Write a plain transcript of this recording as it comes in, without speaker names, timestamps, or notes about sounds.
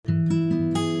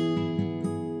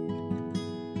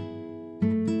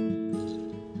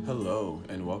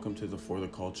welcome to the For the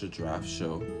Culture Draft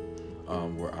Show,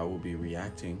 where I will be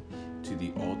reacting to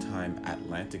the all-time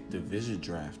Atlantic Division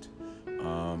Draft.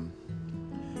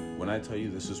 When I tell you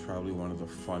this is probably one of the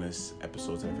funnest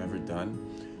episodes I've ever done,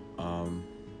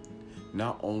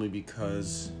 not only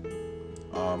because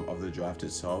of the draft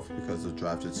itself, because the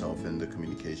draft itself and the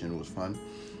communication was fun.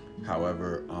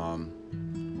 However,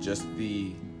 just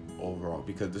the overall,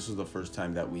 because this was the first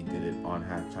time that we did it on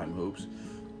Halftime Hoops,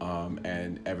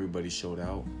 and everybody showed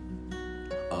out.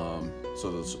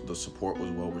 So the support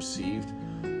was well received.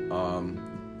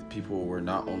 People were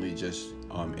not only just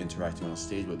interacting on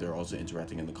stage, but they're also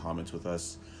interacting in the comments with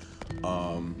us. They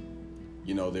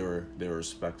were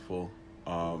respectful.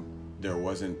 There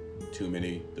wasn't too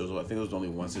many. I think there was only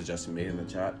one suggestion made in the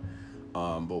chat.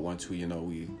 But once we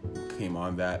came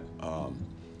on that,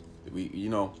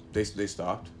 they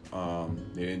stopped.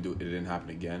 They didn't do it. It didn't happen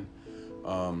again.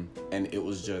 And it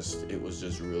was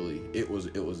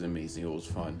amazing. It was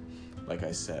fun. Like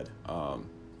I said,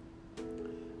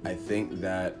 I think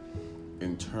that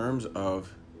in terms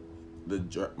of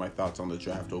my thoughts on the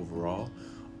draft overall,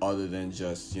 other than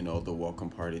just, the welcome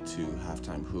party to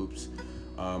Halftime Hoops,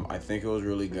 I think it was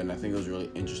really good, and I think it was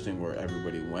really interesting where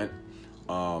everybody went.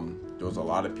 There was a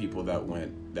lot of people that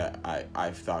went that I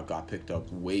thought got picked up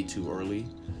way too early.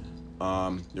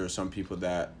 There were some people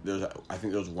I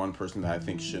think there was one person that I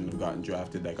think shouldn't have gotten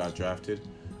drafted that got drafted,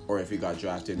 or if he got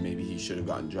drafted, maybe he should have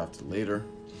gotten drafted later.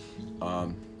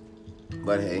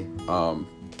 But hey,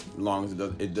 long as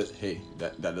it does,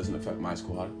 that doesn't affect my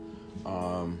squad.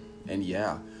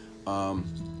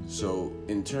 So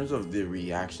in terms of the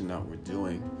reaction that we're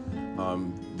doing,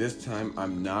 this time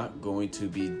I'm not going to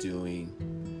be doing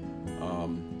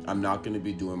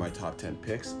my top 10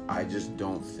 picks. I just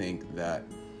don't think that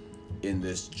in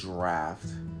this draft,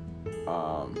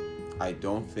 I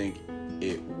don't think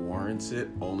it warrants it,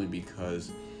 only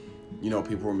because,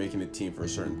 people were making the team for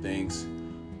certain things.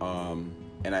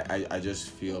 And I just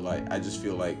feel like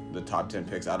the top 10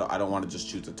 picks, I don't want to just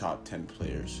choose the top 10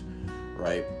 players,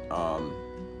 right?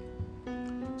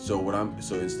 So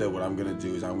instead what I'm going to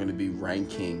do is I'm going to be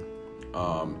ranking,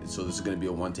 so this is going to be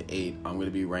a 1 to 8. I'm going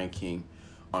to be ranking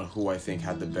on who I think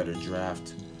had the better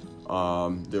draft.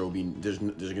 There's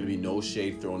going to be no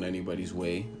shade thrown anybody's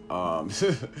way.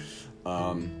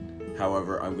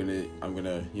 However, I'm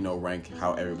gonna rank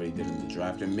how everybody did in the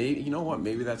draft, and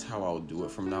maybe that's how I'll do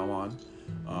it from now on.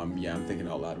 I'm thinking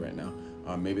out loud right now.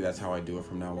 Maybe that's how I do it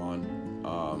from now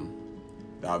on.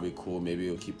 That would be cool. Maybe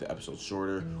it'll keep the episode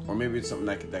shorter, or maybe it's something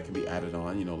that can be added on.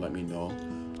 Let me know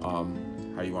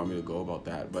how you want me to go about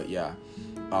that. But yeah,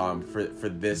 for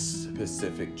this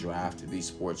specific draft, the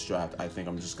sports draft, I think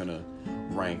I'm just gonna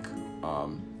rank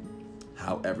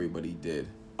how everybody did.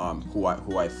 Who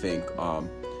I think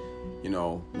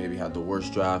maybe had the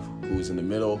worst draft, who's in the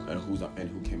middle, and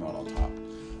who came out on top.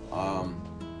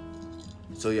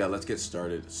 So yeah, let's get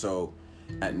started. So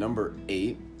at number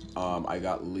 8, I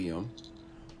got Liam.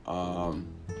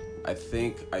 I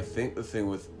think the thing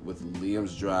with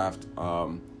Liam's draft,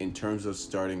 in terms of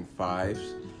starting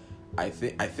fives, I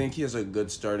think he has a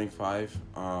good starting five,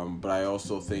 but I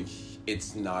also think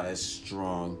it's not as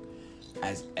strong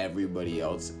as everybody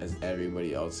else's,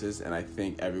 and I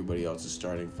think everybody else's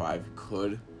starting five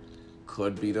could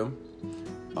beat him.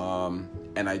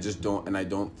 And I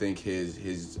don't think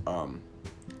his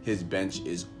bench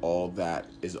is all that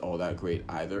great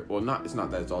either. Well, it's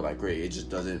not that it's all that great. It just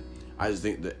doesn't. I just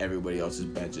think that everybody else's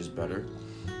bench is better.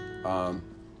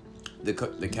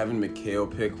 The Kevin McHale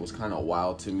pick was kind of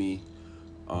wild to me.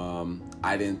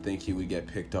 I didn't think he would get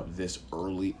picked up this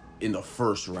early in the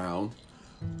first round,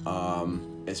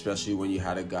 especially when you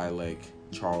had a guy like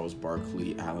Charles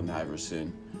Barkley, Allen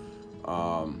Iverson,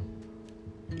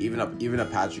 even a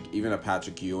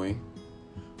Patrick Ewing,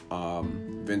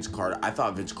 Vince Carter. I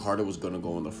thought Vince Carter was gonna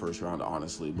go in the first round,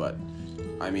 honestly, but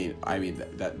I mean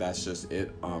that's just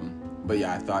it. But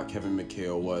yeah, I thought Kevin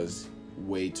McHale was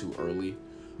way too early.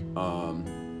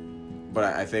 But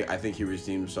I think he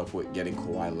redeemed himself with getting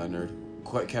Kawhi Leonard.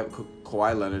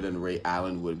 Kawhi Leonard and Ray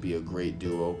Allen would be a great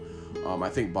duo. I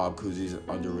think Bob Cousy's an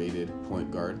underrated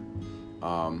point guard.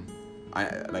 I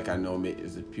know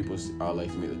people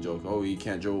like to make the joke, oh, you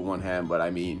can't dribble with one hand, but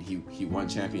I mean he won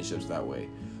championships that way.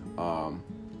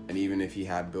 And even if he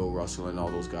had Bill Russell and all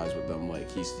those guys with them,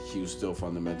 like he was still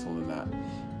fundamental in that.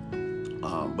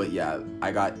 But yeah,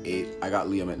 I got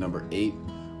Liam at number 8.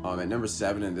 At number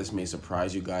 7, and this may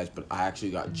surprise you guys, but I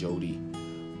actually got Jody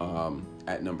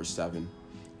at number 7.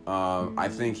 I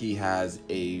think he has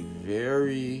a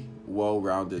very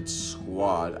well-rounded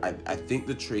squad. I think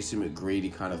the Tracy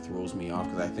McGrady kind of throws me off,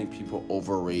 because I think people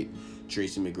overrate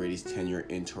Tracy McGrady's tenure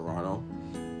in Toronto.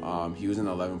 He was an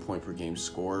 11 point per game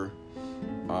scorer.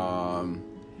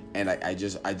 And I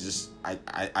just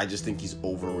think he's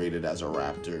overrated as a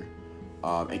Raptor.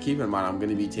 And keep in mind, I'm going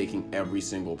to be taking every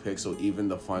single pick, so even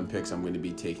the fun picks I'm going to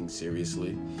be taking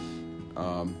seriously.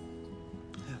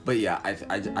 But yeah,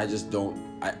 I just don't.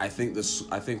 I think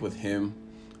with him,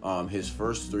 his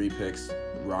first 3 picks,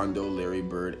 Rondo, Larry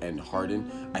Bird, and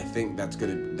Harden, I think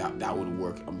that would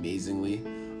work amazingly.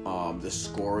 The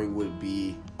scoring would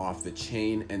be off the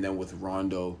chain, and then with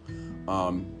Rondo,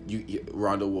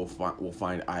 Rondo will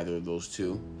find either of those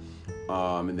two,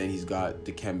 and then he's got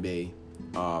Dikembe,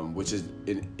 which is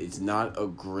it's not a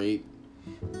great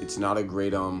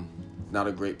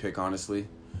pick, honestly.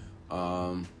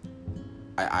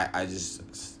 I just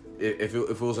if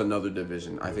it was another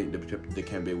division, I think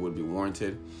Dikembe would be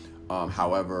warranted.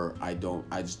 However, I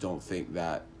just don't think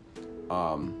that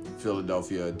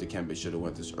Philadelphia Dikembe should have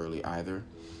went this early either.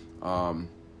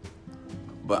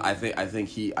 But I think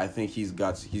he's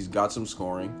got some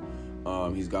scoring.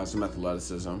 He's got some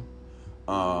athleticism.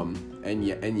 I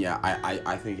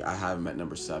think I have him at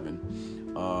number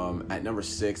 7. At number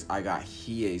 6, I got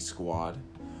Hie squad.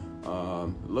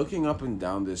 Looking up and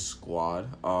down this squad,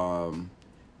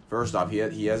 first off,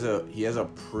 he has a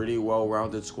pretty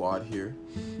well-rounded squad here.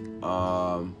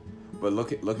 But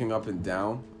looking up and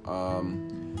down,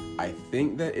 I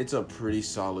think that it's a pretty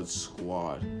solid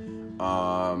squad.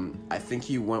 I think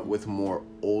he went with more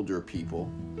older people.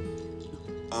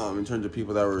 In terms of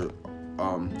people that were,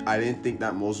 I didn't think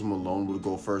that Moses Malone would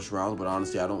go first round, but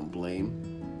honestly, I don't blame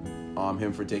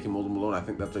him for taking Moses Malone. I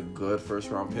think that's a good first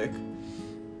round pick.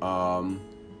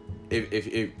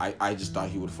 If I just thought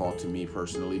he would fall to me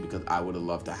personally, because I would have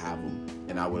loved to have him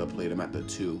and I would have played him at the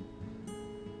 2.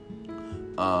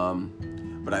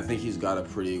 But I think he's got a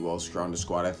pretty well-rounded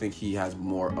squad. I think he has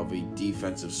more of a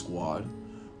defensive squad,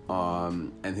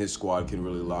 and his squad can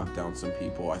really lock down some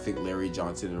people. I think Larry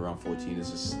Johnson in round 14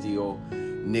 is a steal.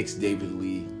 Knicks David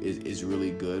Lee is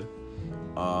really good,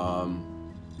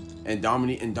 and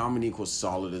Dominique was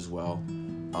solid as well.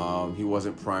 He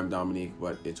wasn't prime Dominique,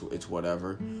 but it's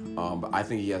whatever. But I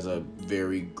think he has a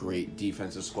very great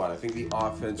defensive squad. I think the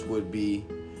offense would be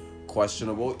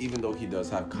questionable, even though he does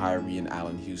have Kyrie and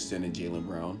Allen Houston and Jaylen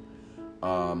Brown,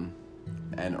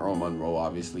 and Earl Monroe.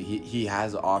 Obviously, he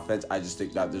has offense. I just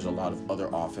think that there's a lot of other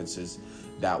offenses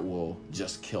that will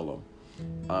just kill him.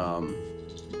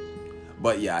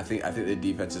 But yeah, I think the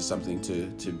defense is something to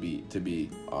be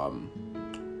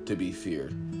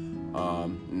feared.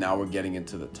 Now we're getting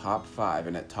into the top 5,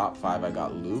 and at top 5 I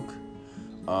got Luke.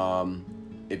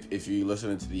 If you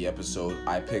listen to the episode,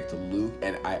 I picked Luke,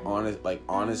 and I honestly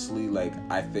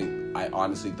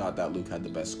thought that Luke had the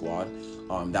best squad.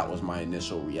 That was my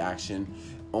initial reaction,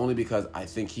 only because I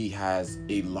think he has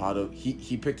a lot of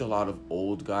he picked a lot of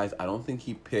old guys. I don't think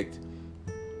he picked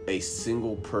a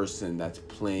single person that's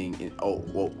playing in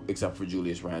except for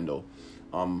Julius Randle.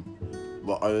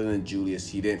 But other than Julius,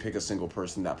 he didn't pick a single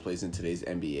person that plays in today's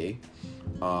NBA.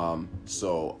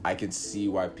 So I can see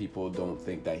why people don't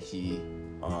think that he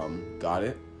got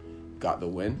the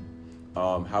win.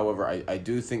 However, I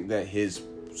do think that his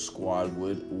squad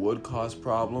would cause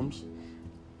problems.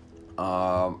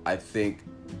 I think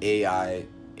AI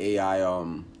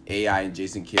and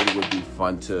Jason Kidd would be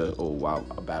fun to. Oh wow,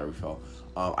 a battery fell.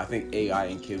 I think AI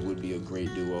and Kidd would be a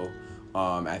great duo.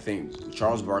 I think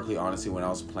Charles Barkley, honestly, when I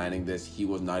was planning this, he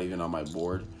was not even on my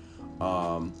board.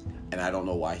 And I don't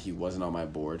know why he wasn't on my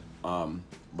board.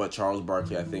 But Charles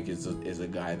Barkley, I think, is a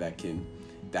guy that can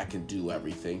do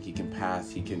everything. He can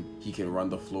pass, he can run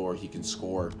the floor, he can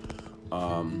score.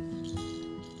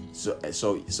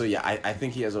 So yeah, I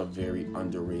think he has a very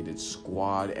underrated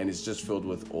squad, and it's just filled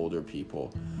with older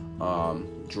people.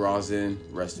 Drazen,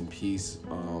 rest in peace.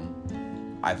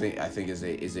 I think is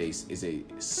a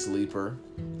sleeper,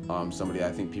 somebody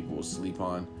I think people will sleep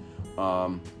on.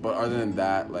 But other than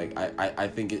that, like I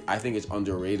think it's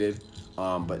underrated.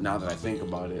 But now that I think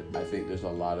about it, I think there's a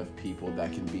lot of people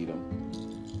that can beat him.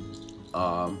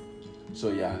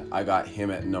 So yeah, I got him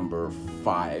at number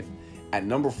 5. At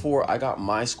number 4, I got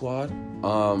my squad.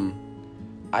 I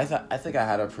think I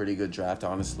had a pretty good draft,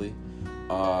 honestly.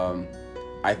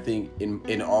 I think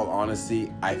in all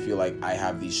honesty, I feel like I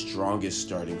have the strongest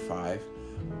starting 5.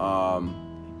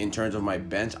 In terms of my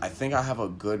bench, I think I have a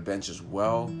good bench as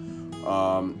well.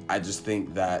 I just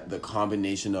think that the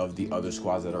combination of the other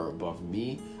squads that are above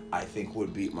me, I think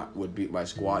would beat my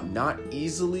squad. Not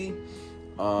easily,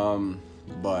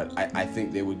 but I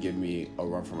think they would give me a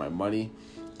run for my money.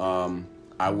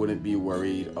 I wouldn't be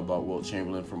worried about Wilt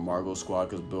Chamberlain from Margot's squad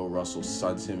because Bill Russell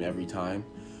suds him every time.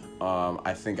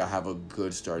 I think I have a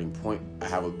good starting point. I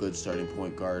have a good starting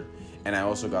point guard and I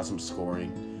also got some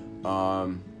scoring.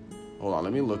 Hold on,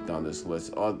 let me look down this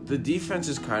list. The defense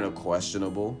is kind of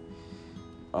questionable.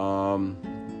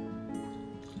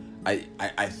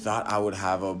 I thought I would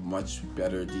have a much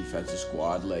better defensive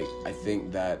squad. Like, I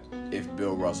think that if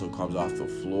Bill Russell comes off the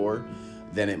floor,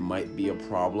 then it might be a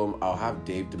problem. I'll have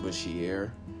Dave DeBusschere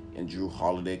and Drew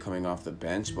Holiday coming off the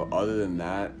bench, but other than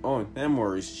that, and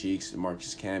Maurice Cheeks and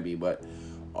Marcus Camby, but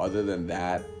other than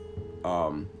that,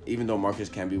 even though Marcus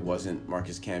Camby wasn't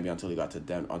Marcus Camby until he got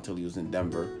to until he was in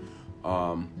Denver,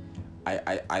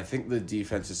 I think the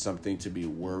defense is something to be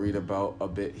worried about a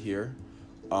bit here.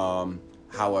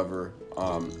 However,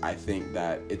 I think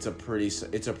that it's a pretty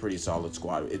solid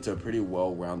squad. It's a pretty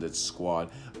well-rounded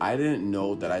squad. I didn't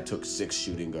know that I took 6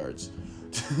 shooting guards.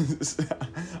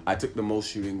 I took the most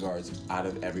shooting guards out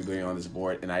of everybody on this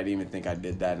board, and I didn't even think I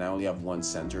did that. And I only have 1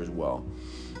 center as well.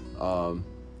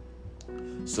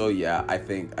 So yeah, I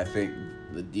think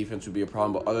the defense would be a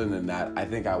problem. But other than that, I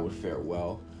think I would fare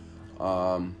well.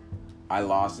 I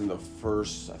lost in the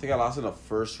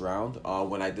first round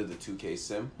when I did the 2K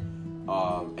sim.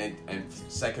 And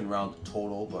second round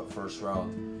total, but first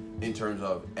round in terms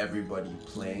of everybody's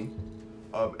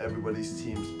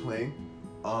teams playing.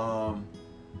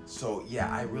 So yeah,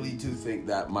 I really do think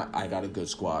that I got a good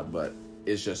squad, but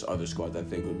it's just other squads I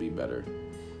think would be better.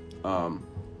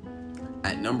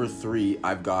 At number 3,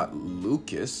 I've got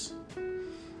Lucas.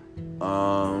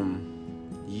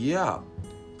 Yeah.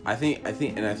 I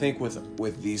think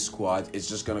with these squads, it's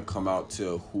just gonna come out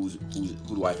to who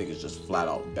do I think is just flat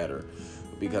out better,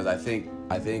 because I think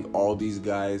all these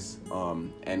guys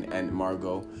and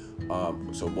Margot,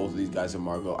 so both of these guys and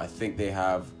Margot, I think they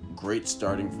have great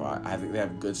starting five. I think they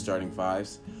have good starting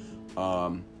fives,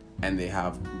 and they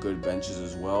have good benches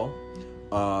as well.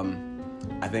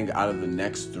 I think out of the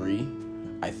next 3,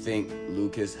 I think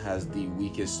Lucas has the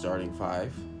weakest starting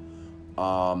 5.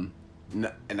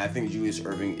 And I think Julius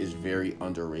Erving is very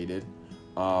underrated,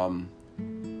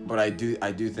 but I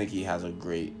do think he has a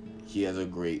great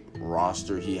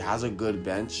roster. He has a good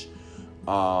bench.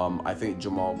 I think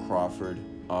Jamal Crawford,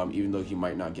 even though he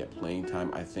might not get playing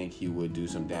time, I think he would do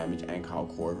some damage, and Kyle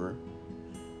Korver.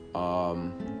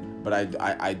 But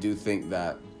I do think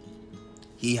that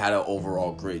he had an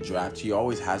overall great draft. He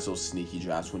always has those sneaky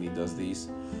drafts when he does these.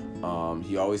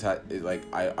 He always had, like,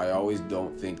 I always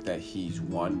don't think that he's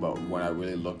won, but when I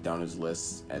really look down his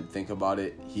list and think about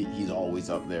it, he's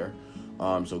always up there.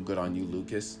 So good on you,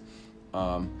 Lucas.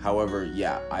 However,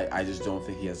 yeah, I just don't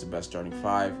think he has the best starting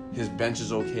 5. His bench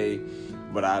is okay,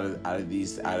 but out of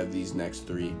these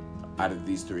 3,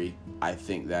 I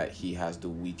think that he has the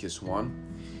weakest one.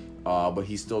 But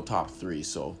he's still top 3,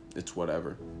 so it's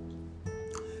whatever.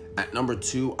 At number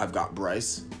 2, I've got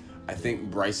Bryce. I think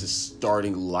Bryce's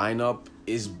starting lineup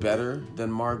is better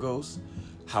than Margot's.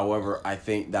 However, I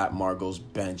think that Margot's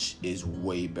bench is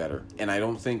way better. And I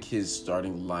don't think his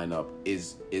starting lineup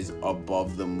is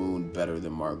above the moon better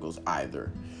than Margot's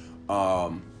either.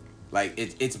 Like,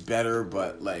 it's better,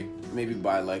 but, like, maybe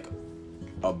by, like,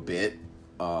 a bit.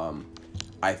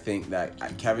 I think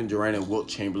that Kevin Durant and Wilt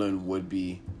Chamberlain would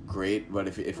be great, but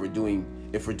if we're doing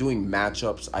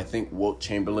matchups, I think Wilt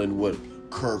Chamberlain would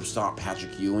curb stomp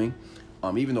Patrick Ewing.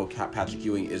 Even though Patrick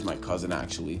Ewing is my cousin,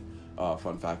 actually.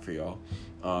 Fun fact for y'all.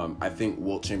 I think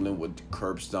Wilt Chamberlain would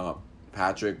curb stomp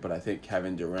Patrick, but I think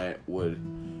Kevin Durant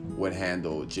would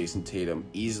handle Jason Tatum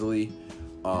easily.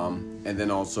 And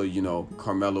then also,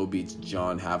 Carmelo beats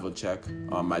John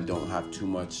Havlicek. I don't have too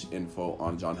much info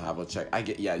on John Havlicek.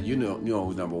 You know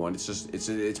who's number 1.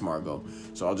 It's Margot.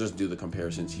 So I'll just do the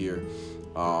comparisons here.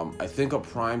 I think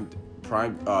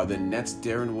the Nets,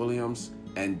 Darren Williams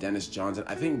and Dennis Johnson.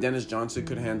 I think Dennis Johnson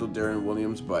could handle Darren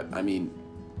Williams, but I mean,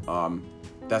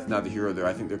 that's not the hero there.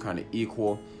 I think they're kind of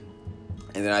equal.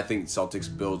 And then I think Celtics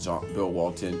Bill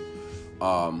Walton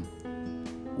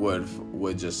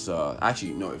would just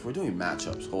actually no. If we're doing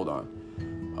matchups, hold on.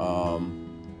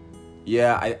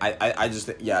 I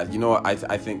just you know what,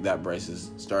 I think that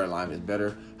Bryce's starting line is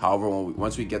better. However,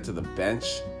 once we get to the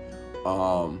bench,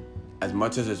 as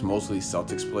much as it's mostly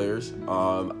Celtics players,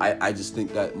 I just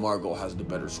think that Margot has the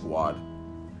better squad.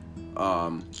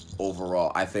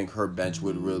 Overall, I think her bench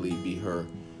would really be her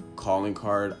calling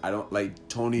card. I don't like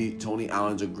Tony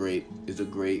Allen's a great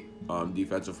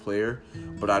defensive player,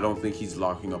 but I don't think he's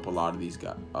locking up a lot of these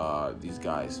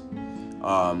guys.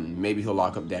 Maybe he'll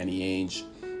lock up Danny Ainge.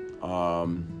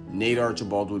 Nate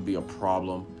Archibald would be a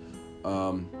problem.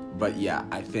 But yeah,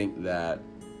 I think that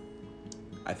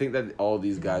all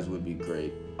these guys would be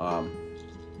great.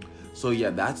 So yeah,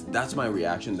 that's my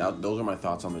reaction. Those are my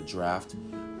thoughts on the draft.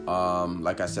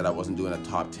 Like I said, I wasn't doing a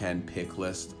top 10 pick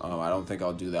list. I don't think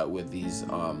I'll do that with these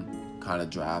kind of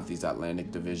draft, these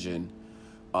Atlantic Division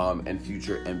and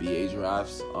future NBA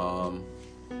drafts.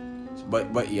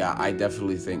 But yeah, I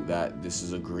definitely think that this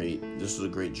is a great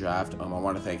draft. I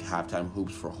want to thank Halftime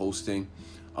Hoops for hosting.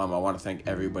 I want to thank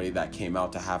everybody that came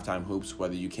out to Halftime Hoops,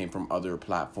 whether you came from other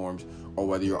platforms or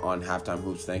whether you're on Halftime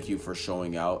Hoops. Thank you for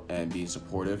showing out and being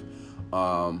supportive.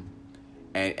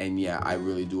 And yeah, I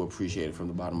really do appreciate it from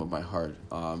the bottom of my heart.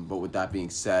 But with that being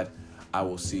said, I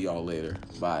will see y'all later.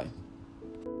 Bye.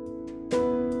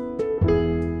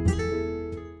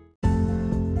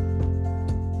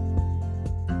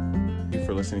 Thank you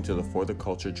for listening to the For the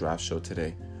Culture Draft Show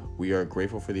today. We are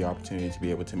grateful for the opportunity to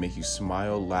be able to make you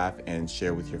smile, laugh, and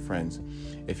share with your friends.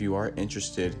 If you are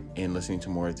interested in listening to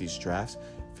more of these drafts,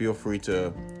 feel free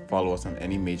to follow us on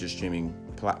any major streaming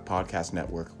podcast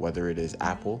network, whether it is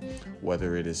Apple,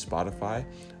 whether it is Spotify,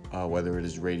 whether it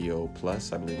is Radio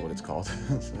Plus, I believe what it's called.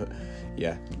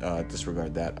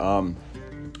 Disregard that.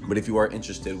 But if you are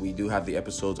interested, we do have the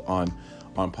episodes on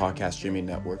podcast streaming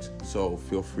networks, so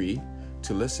feel free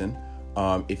to listen.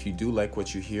 If you do like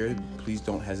what you hear, please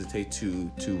don't hesitate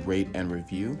to rate and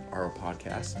review our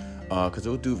podcast, because it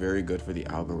will do very good for the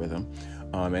algorithm.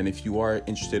 And if you are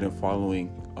interested in following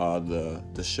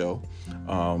the show,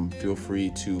 feel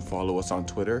free to follow us on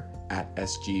Twitter at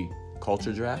SG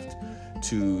Culture Draft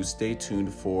to stay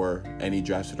tuned for any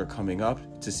drafts that are coming up,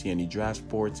 to see any draft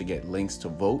boards, to get links to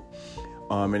vote.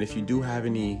 And if you do have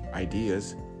any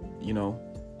ideas,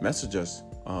 message us.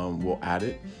 We'll add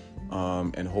it.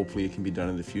 And hopefully it can be done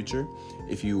in the future.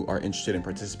 If you are interested in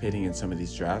participating in some of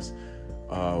these drafts,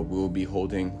 we will be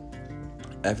holding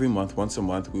every month, once a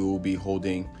month, we will be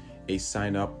holding a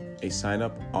sign up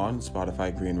on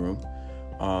Spotify Green Room,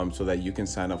 so that you can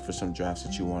sign up for some drafts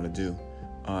that you want to do.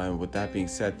 And with that being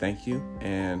said, thank you,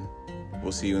 and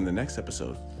we'll see you in the next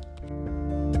episode.